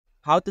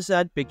how to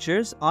send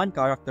pictures on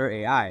Character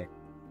AI.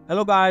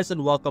 Hello guys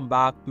and welcome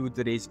back to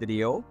today's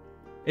video.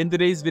 In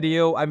today's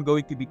video, I'm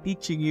going to be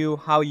teaching you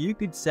how you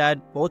could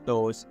send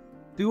photos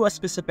to a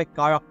specific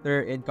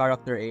character in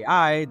Character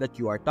AI that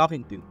you are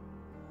talking to.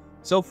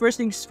 So first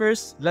things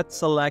first, let's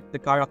select the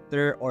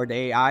character or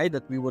the AI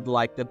that we would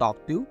like to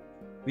talk to.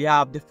 We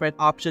have different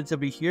options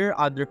over here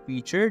under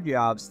featured. You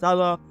have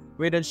Stella,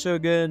 Raiden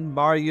Shogun,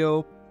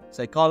 Mario,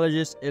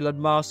 Psychologist, Elon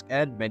Musk,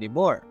 and many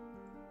more.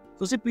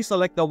 So simply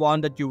select the one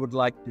that you would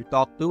like to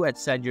talk to and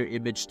send your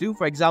image to.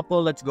 For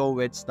example, let's go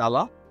with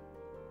Stella.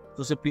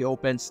 So simply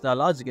open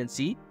Stella as you can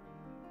see.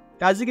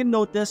 As you can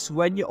notice,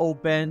 when you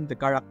open the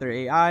Character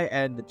AI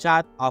and the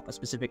chat of a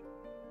specific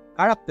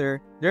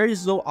character, there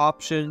is no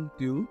option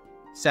to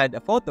send a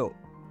photo.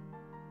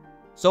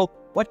 So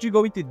what you're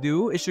going to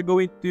do is you're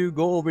going to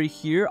go over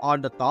here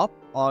on the top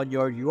on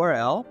your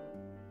URL.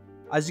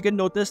 As you can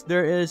notice,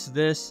 there is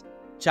this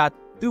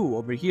chat2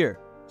 over here.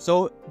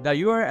 So the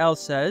URL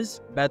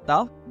says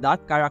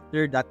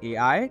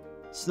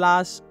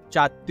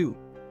beta.character.ai/chat2.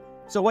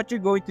 So what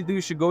you're going to do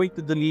is you're going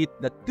to delete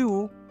the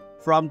 2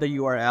 from the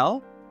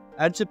URL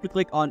and simply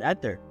click on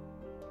enter.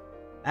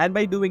 And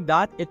by doing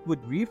that, it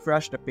would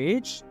refresh the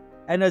page.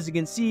 And as you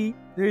can see,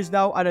 there is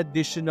now an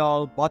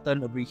additional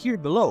button over here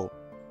below.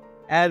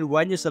 And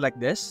when you select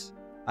this,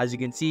 as you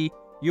can see,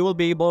 you will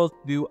be able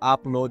to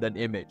upload an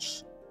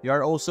image. You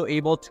are also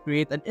able to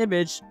create an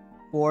image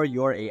for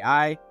your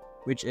AI,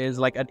 which is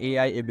like an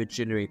AI image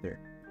generator.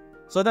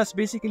 So that's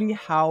basically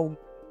how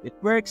it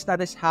works. That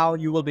is how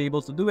you will be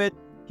able to do it.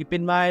 Keep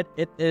in mind,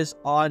 it is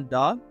on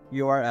the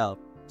URL.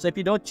 So if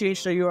you don't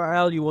change the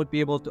URL, you won't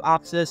be able to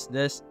access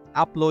this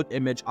upload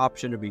image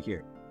option over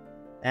here.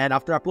 And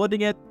after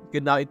uploading it, you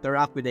can now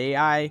interact with the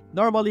AI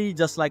normally,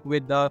 just like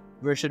with the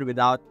version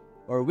without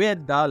or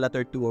with the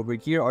letter 2 over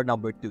here or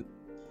number 2.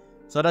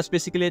 So that's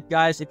basically it,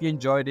 guys. If you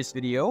enjoyed this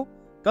video,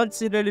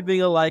 consider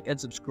leaving a like and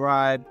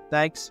subscribe.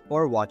 Thanks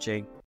for watching.